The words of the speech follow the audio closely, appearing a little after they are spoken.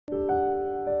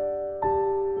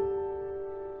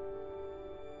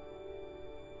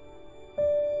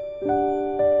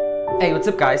Hey, what's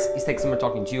up guys, it's Summer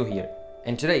talking to you here,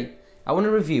 and today I want to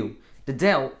review the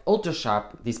Dell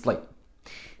UltraSharp display.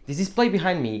 This display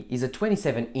behind me is a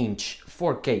 27-inch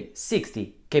 4K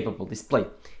 60 capable display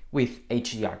with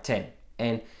HDR10,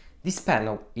 and this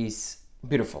panel is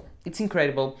beautiful. It's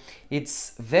incredible,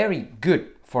 it's very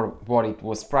good for what it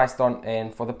was priced on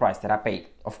and for the price that I paid.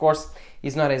 Of course,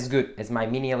 it's not as good as my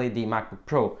mini LED MacBook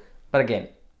Pro, but again,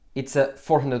 it's a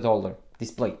 $400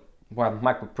 display, while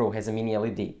MacBook Pro has a mini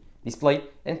LED display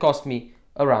and cost me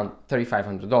around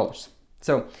 $3,500.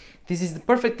 So this is the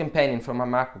perfect companion for my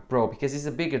MacBook Pro because it's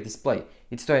a bigger display.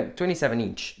 It's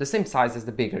 27-inch, the same size as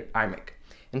the bigger iMac.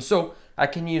 And so I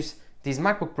can use this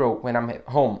MacBook Pro when I'm at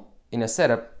home in a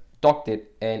setup, docked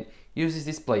it, and use this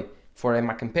display for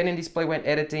my companion display when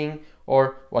editing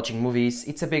or watching movies.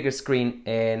 It's a bigger screen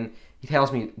and it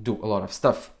helps me do a lot of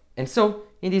stuff. And so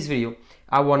in this video,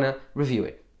 I want to review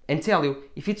it and tell you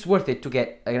if it's worth it to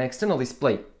get an external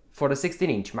display for the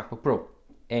 16-inch MacBook Pro.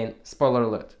 And spoiler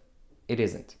alert, it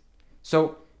isn't.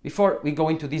 So before we go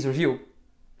into this review,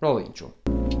 roll the intro.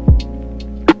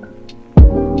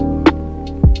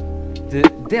 The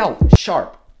Dell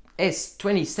UltraSharp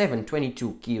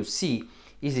S2722 QC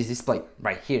is this display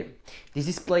right here. This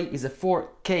display is a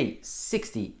 4K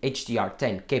 60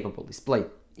 HDR10 capable display.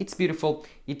 It's beautiful,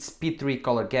 it's P3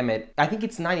 color gamut. I think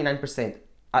it's 99%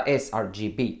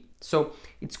 sRGB. So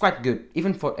it's quite good,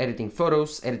 even for editing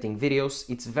photos, editing videos.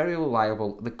 It's very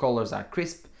reliable, the colors are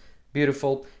crisp,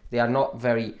 beautiful, they are not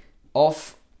very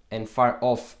off and far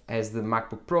off as the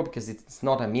MacBook Pro because it's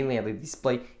not a mini LED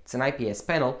display, it's an IPS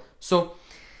panel. So,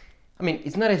 I mean,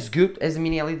 it's not as good as a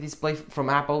mini LED display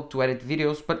from Apple to edit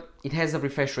videos, but it has a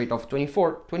refresh rate of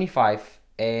 24, 25,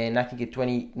 and I think it's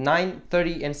 29,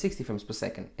 30, and 60 frames per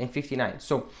second, and 59.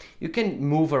 So you can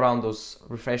move around those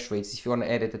refresh rates if you want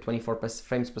to edit a 24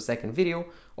 frames per second video,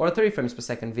 or a 30 frames per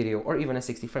second video, or even a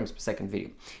 60 frames per second video.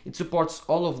 It supports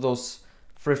all of those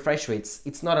refresh rates.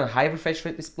 It's not a high refresh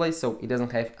rate display, so it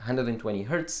doesn't have 120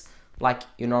 Hz like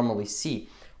you normally see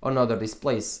on other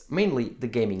displays, mainly the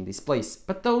gaming displays.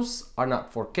 But those are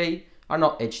not 4K, are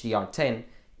not HDR10,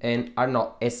 and are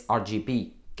not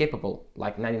sRGB capable,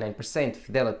 like 99%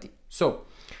 fidelity. So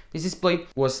this display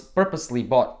was purposely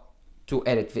bought to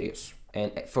edit videos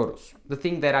and photos, the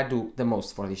thing that I do the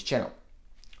most for this channel.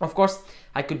 Of course,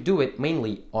 I could do it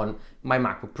mainly on my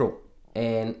MacBook Pro,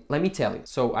 and let me tell you,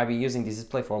 so I've been using this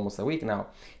display for almost a week now,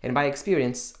 and by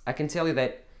experience I can tell you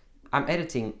that I'm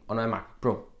editing on my MacBook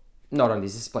Pro, not on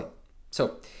this display.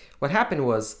 So what happened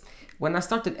was, when I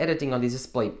started editing on this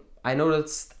display, I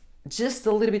noticed just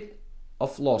a little bit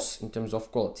of loss in terms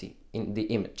of quality in the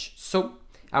image. So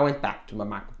I went back to my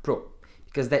MacBook Pro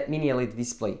because that mini LED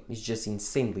display is just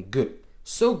insanely good.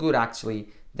 So good actually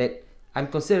that I'm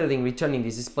considering returning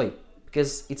this display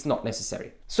because it's not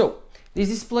necessary. So this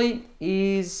display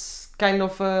is kind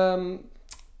of a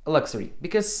luxury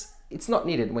because it's not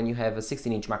needed when you have a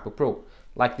 16-inch MacBook Pro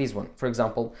like this one. For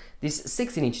example, this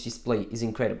 16-inch display is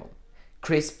incredible,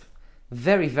 crisp,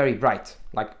 very, very bright,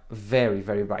 like very,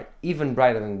 very bright, even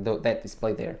brighter than that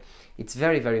display there. It's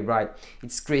very, very bright,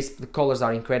 it's crisp, the colors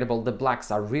are incredible, the blacks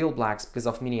are real blacks because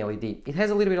of mini LED. It has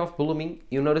a little bit of blooming,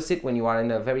 you notice it when you are in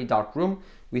a very dark room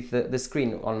with the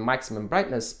screen on maximum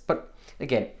brightness, but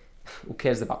again, who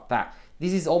cares about that?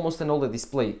 This is almost an OLED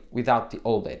display without the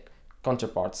OLED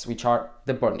counterparts, which are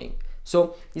the burning.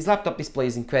 So this laptop display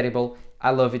is incredible, I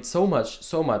love it so much,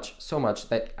 so much, so much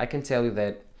that I can tell you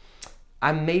that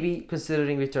I'm maybe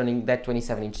considering returning that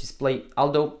 27-inch display,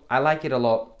 although I like it a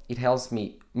lot. It helps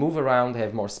me move around,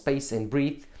 have more space and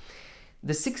breathe.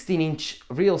 The 16-inch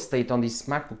real estate on this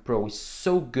MacBook Pro is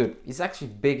so good. It's actually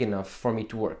big enough for me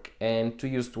to work and to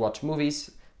use to watch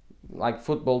movies, like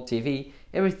football, TV,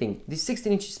 everything. This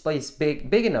 16-inch display is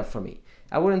big enough for me.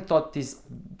 I wouldn't thought this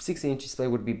 16-inch display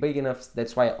would be big enough.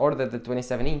 That's why I ordered the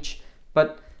 27-inch.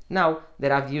 But now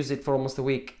that I've used it for almost a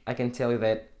week, I can tell you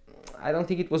that I don't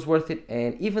think it was worth it,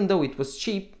 and even though it was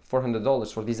cheap,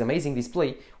 $400 for this amazing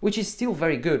display, which is still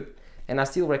very good, and I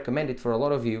still recommend it for a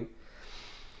lot of you,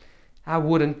 I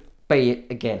wouldn't pay it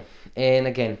again. And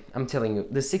again, I'm telling you,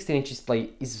 the 16-inch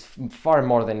display is far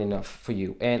more than enough for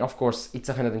you, and of course it's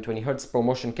 120 Hz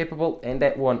ProMotion capable, and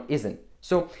that one isn't.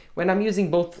 So when I'm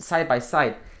using both side by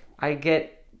side, I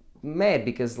get mad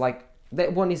because like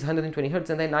that one is 120 Hz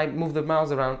and then I move the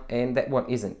mouse around and that one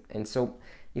isn't, and so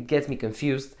it gets me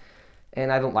confused. And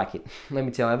I don't like it. Let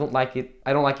me tell you, I don't like it.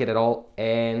 I don't like it at all,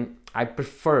 and I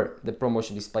prefer the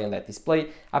ProMotion display on that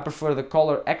display. I prefer the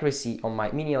color accuracy on my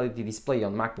mini LED display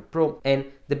on MacBook Pro, and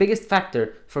the biggest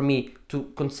factor for me to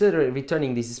consider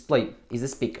returning this display is the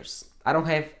speakers. I don't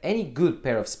have any good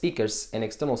pair of speakers and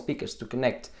external speakers to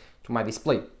connect to my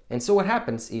display, and so what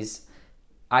happens is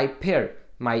I pair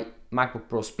my MacBook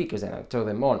Pro speakers and I turn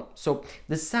them on. So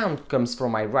the sound comes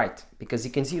from my right, because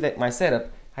you can see that my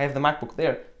setup, I have the MacBook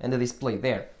there and the display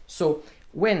there. So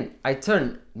when I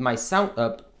turn my sound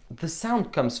up, the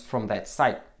sound comes from that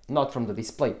side, not from the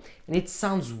display. And it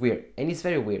sounds weird, and it's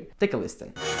very weird. Take a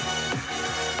listen.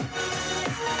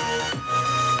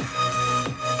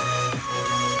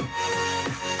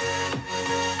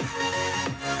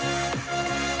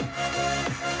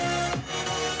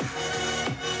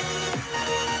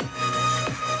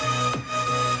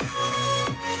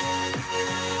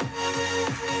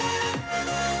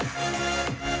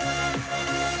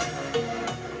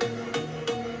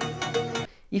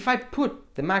 If I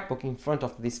put the MacBook in front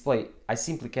of the display, I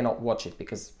simply cannot watch it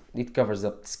because it covers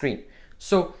up the screen.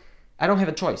 So I don't have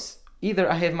a choice. Either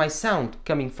I have my sound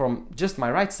coming from just my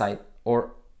right side,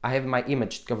 or I have my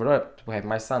image covered up to have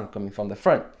my sound coming from the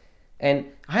front.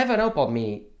 And I have an HomePod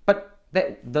mini, but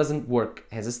that doesn't work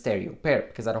as a stereo pair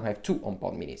because I don't have two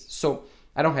HomePod minis. So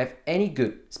I don't have any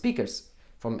good speakers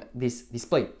from this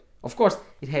display. Of course,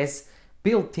 it has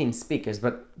built-in speakers,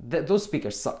 but those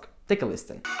speakers suck. Take a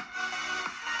listen.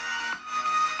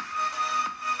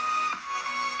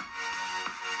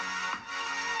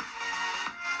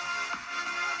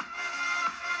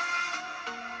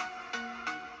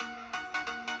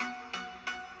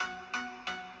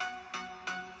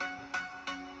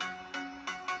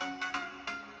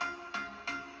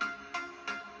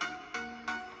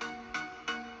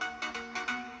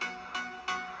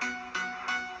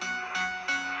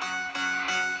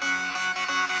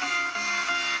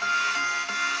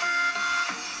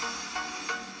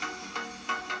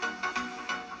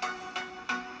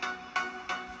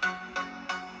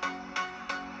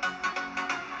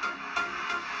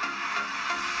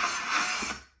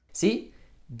 See,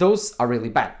 those are really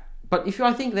bad. But if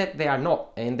you think that they are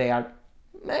not, and they are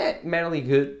merely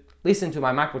good, listen to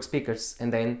my MacBook speakers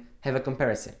and then have a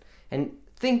comparison. And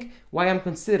think why I'm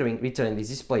considering returning this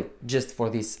display just for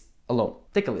this alone.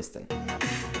 Take a listen.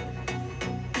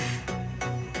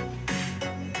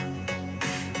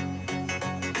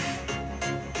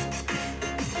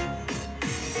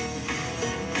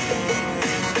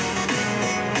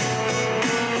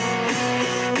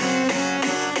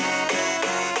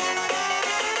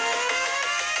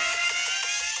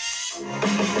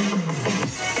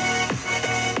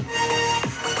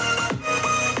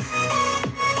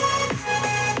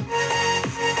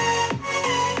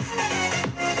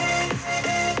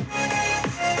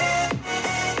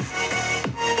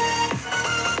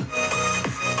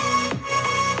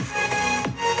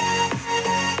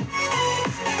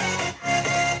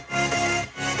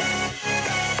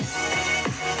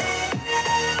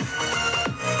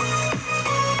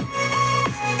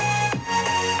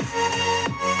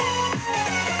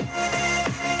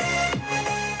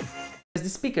 The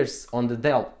speakers on the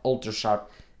Dell UltraSharp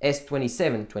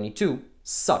S2722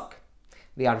 suck.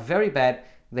 They are very bad,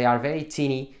 they are very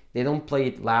teeny, they don't play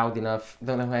it loud enough,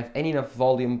 they don't have any enough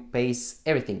volume, bass,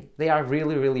 everything. They are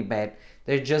really, really bad.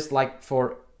 They're just like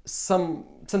for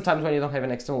sometimes when you don't have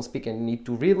an external speaker and you need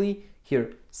to really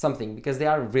hear something, because they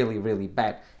are really, really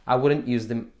bad. I wouldn't use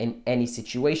them in any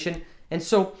situation, and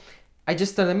so I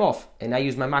just turn them off and I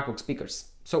use my MacBook speakers.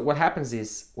 So what happens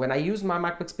is, when I use my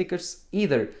MacBook speakers,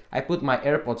 either I put my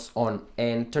AirPods on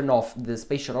and turn off the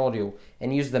spatial audio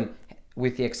and use them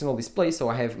with the external display, so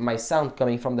I have my sound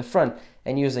coming from the front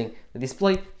and using the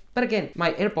display. But again,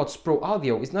 my AirPods Pro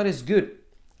audio is not as good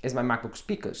as my MacBook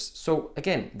speakers. So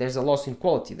again, there's a loss in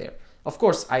quality there. Of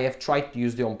course, I have tried to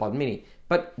use the HomePod mini,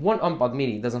 but one HomePod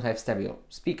mini doesn't have stereo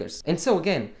speakers. And so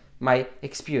again, my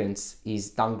experience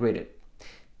is downgraded.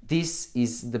 This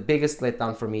is the biggest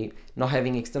letdown for me, not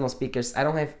having external speakers. I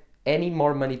don't have any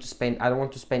more money to spend. I don't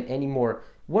want to spend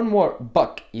one more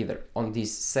buck either on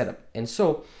this setup. And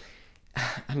so,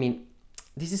 I mean,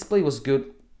 this display was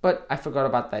good, but I forgot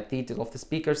about that detail of the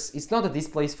speakers. It's not the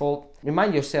display's fault.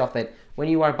 Remind yourself that when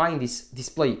you are buying this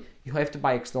display, you have to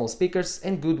buy external speakers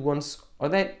and good ones,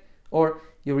 or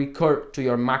you recur to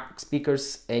your MacBook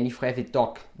speakers, and if you have it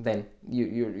docked, then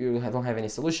you don't have any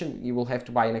solution. You will have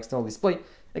to buy an external display.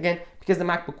 Again, because the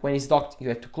MacBook, when it's docked, you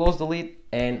have to close the lid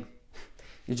and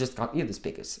you just can't hear the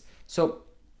speakers. So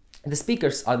the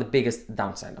speakers are the biggest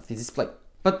downside of this display.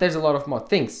 But there's a lot of more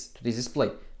things to this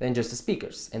display than just the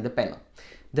speakers and the panel.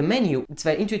 The menu, it's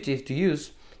very intuitive to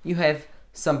use. You have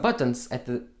some buttons at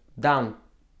the down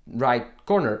right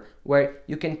corner where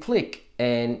you can click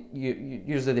and you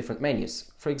use the different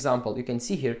menus. For example, you can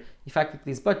see here, if I click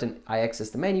this button, I access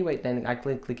the menu, then I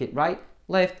click it right,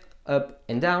 left, up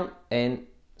and down, and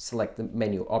select the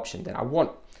menu option that I want.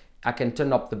 I can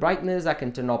turn up the brightness, I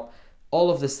can turn up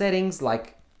all of the settings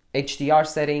like HDR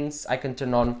settings, I can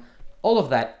turn on all of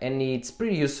that, and it's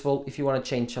pretty useful if you want to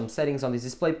change some settings on this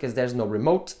display because there's no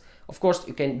remote. Of course,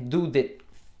 you can do that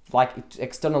like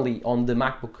externally on the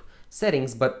MacBook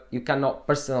settings, but you cannot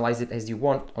personalize it as you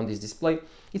want on this display.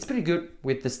 It's pretty good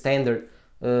with the standard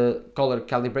color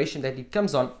calibration that it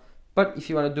comes on, but if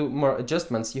you want to do more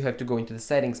adjustments, you have to go into the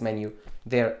settings menu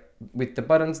there with the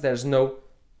buttons. There's no,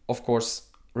 of course,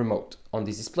 remote on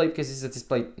this display because it's a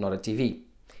display, not a TV.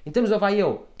 In terms of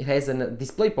I/O, it has a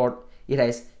display port, it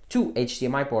has 2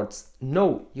 HDMI ports,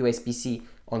 no USB-C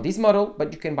on this model,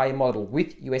 but you can buy a model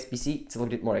with USB-C, it's a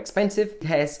little bit more expensive. It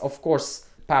has, of course,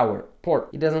 power port.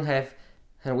 It doesn't have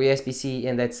a USB-C,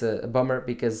 and that's a bummer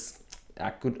because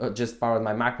I could just power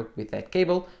my MacBook with that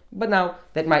cable. But now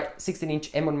that my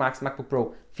 16-inch M1 Max MacBook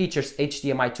Pro features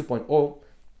HDMI 2.0,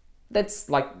 that's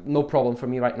like no problem for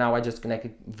me right now. I just connect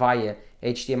it via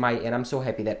HDMI, and I'm so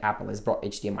happy that Apple has brought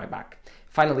HDMI back.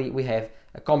 Finally, we have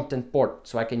a competent port,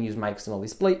 so I can use my external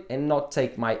display and not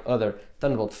take my other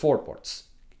Thunderbolt 4 ports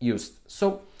used.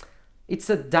 So it's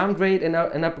a downgrade and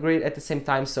an upgrade at the same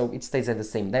time, so it stays at the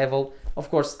same level. Of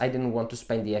course, I didn't want to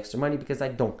spend the extra money because I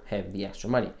don't have the extra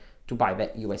money to buy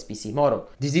that USB-C model.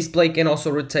 This display can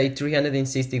also rotate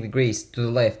 360 degrees to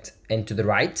the left and to the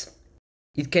right.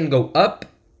 It can go up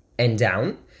and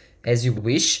down as you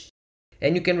wish,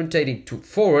 and you can rotate it to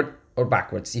forward or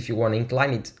backwards if you want to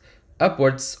incline it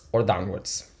upwards or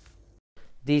downwards.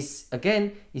 This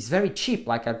again is very cheap,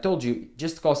 like I told you, it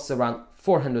just costs around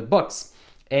 400 bucks,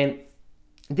 and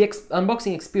the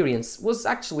unboxing experience was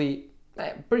actually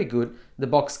pretty good. The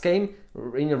box came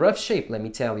in a rough shape, let me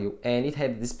tell you, and it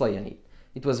had a display on it.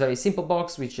 It was a very simple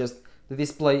box with just the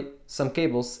display, some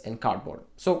cables and cardboard.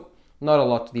 So not a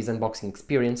lot to this unboxing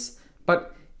experience,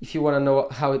 but if you want to know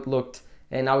how it looked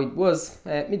and how it was,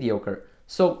 mediocre.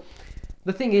 So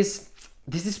the thing is,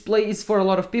 this display is for a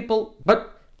lot of people,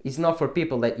 but it's not for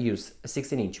people that use a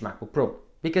 16-inch MacBook Pro.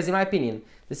 Because in my opinion,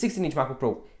 the 16-inch MacBook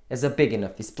Pro has a big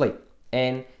enough display.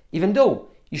 And even though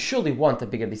you surely want a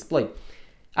bigger display,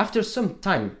 after some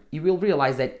time you will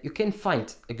realize that you can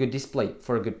find a good display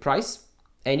for a good price,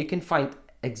 and you can find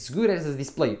as good as a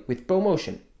display with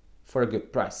ProMotion for a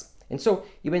good price. And so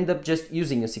you end up just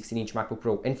using a 16-inch MacBook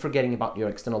Pro and forgetting about your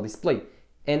external display.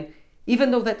 And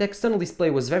even though that external display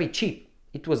was very cheap,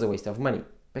 it was a waste of money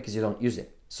because you don't use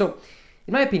it. So,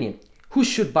 in my opinion, who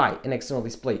should buy an external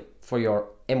display for your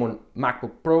M1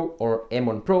 MacBook Pro or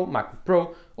M1 Pro MacBook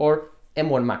Pro or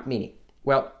M1 Mac Mini?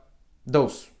 Well,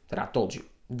 those that I told you.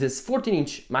 This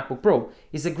 14-inch MacBook Pro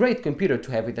is a great computer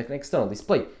to have with an external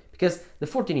display because the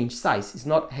 14-inch size is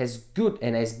not as good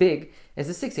and as big as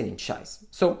the 16-inch size.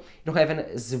 So you don't have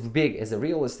as big as a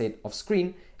real estate of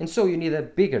screen, and so you need a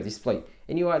bigger display,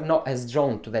 and you are not as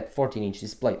drawn to that 14-inch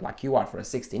display like you are for a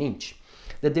 16-inch.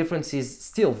 The difference is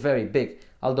still very big,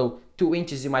 although 2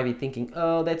 inches you might be thinking,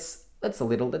 oh, that's a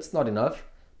little, that's not enough.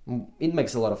 It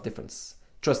makes a lot of difference,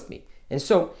 trust me. And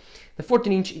so the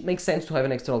 14-inch, it makes sense to have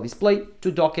an external display,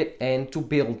 to dock it, and to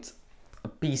build a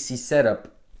PC setup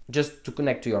just to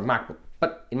connect to your MacBook.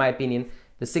 But in my opinion,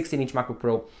 the 16-inch MacBook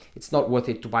Pro, it's not worth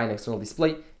it to buy an external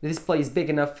display. The display is big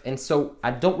enough, and so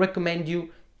I don't recommend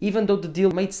you, even though the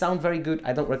deal might sound very good,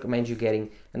 I don't recommend you getting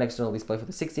an external display for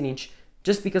the 16-inch,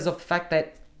 just because of the fact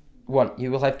that, 1,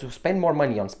 you will have to spend more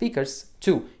money on speakers,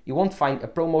 2, you won't find a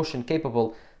ProMotion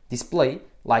capable display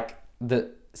like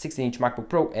the 16-inch MacBook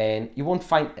Pro, and you won't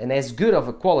find an as good of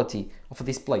a quality of a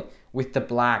display with the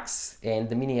blacks and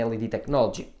the mini LED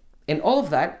technology. And all of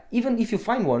that, even if you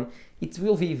find one, it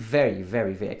will be very,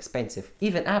 very, very expensive.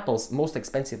 Even Apple's most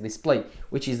expensive display,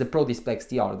 which is the Pro Display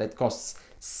XDR that costs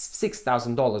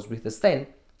 $6,000 with the stand,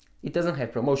 it doesn't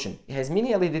have ProMotion. It has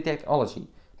mini LED technology,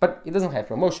 but it doesn't have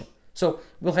ProMotion. So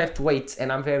we'll have to wait,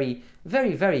 and I'm very,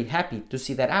 very, very happy to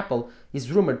see that Apple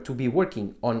is rumored to be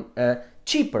working on a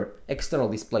cheaper external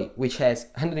display, which has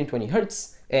 120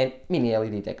 Hz and mini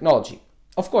LED technology.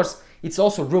 Of course, it's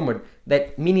also rumored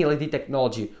that mini LED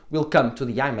technology will come to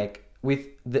the iMac with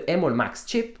the M1 Max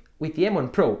chip, with the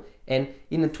M1 Pro, and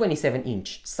in a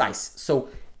 27-inch size. So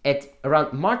at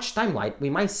around March timeline, we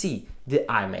might see the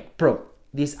iMac Pro.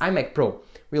 This iMac Pro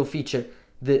will feature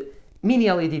the mini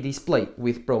LED display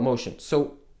with ProMotion.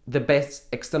 So the best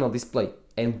external display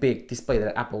and big display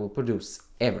that Apple will produce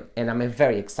ever, and I'm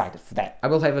very excited for that. I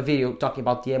will have a video talking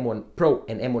about the M1 Pro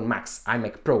and M1 Max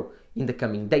iMac Pro in the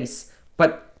coming days,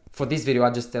 but for this video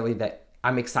I'll just tell you that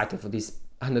I'm excited for this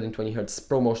 120 Hz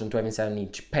ProMotion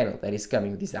 27-inch panel that is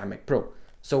coming with this iMac Pro,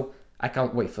 so I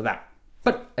can't wait for that.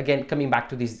 But again, coming back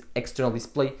to this external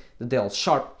display, the Dell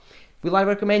UltraSharp, Will I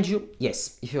recommend you?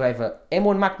 Yes. If you have a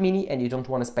M1 Mac Mini and you don't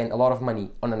want to spend a lot of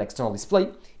money on an external display,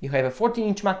 you have a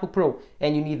 14-inch MacBook Pro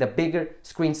and you need a bigger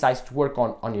screen size to work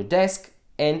on your desk,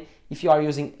 and if you are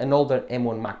using an older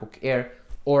M1 MacBook Air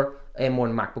or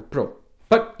M1 MacBook Pro.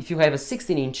 But if you have a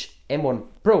 16-inch M1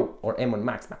 Pro or M1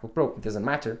 Max MacBook Pro, it doesn't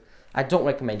matter, I don't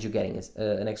recommend you getting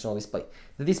an external display.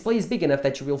 The display is big enough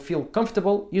that you will feel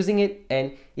comfortable using it,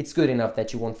 and it's good enough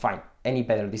that you won't find any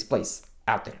better displays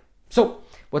out there. So,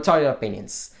 what are your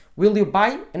opinions? Will you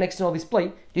buy an external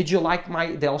display? Did you like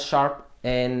my Dell Sharp?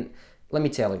 And let me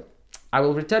tell you, I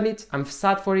will return it. I'm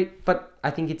sad for it, but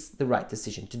I think it's the right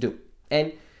decision to do.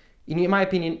 And in my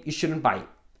opinion, you shouldn't buy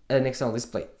an external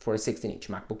display for a 16-inch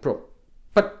MacBook Pro.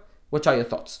 But what are your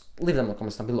thoughts? Leave them in the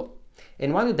comments down below.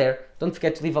 And while you're there, don't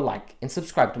forget to leave a like and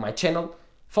subscribe to my channel.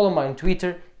 Follow me on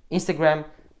Twitter, Instagram.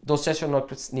 Those social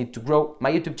networks need to grow.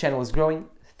 My YouTube channel is growing.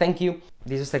 Thank you.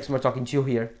 This is Max talking to you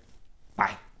here.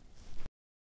 Bye.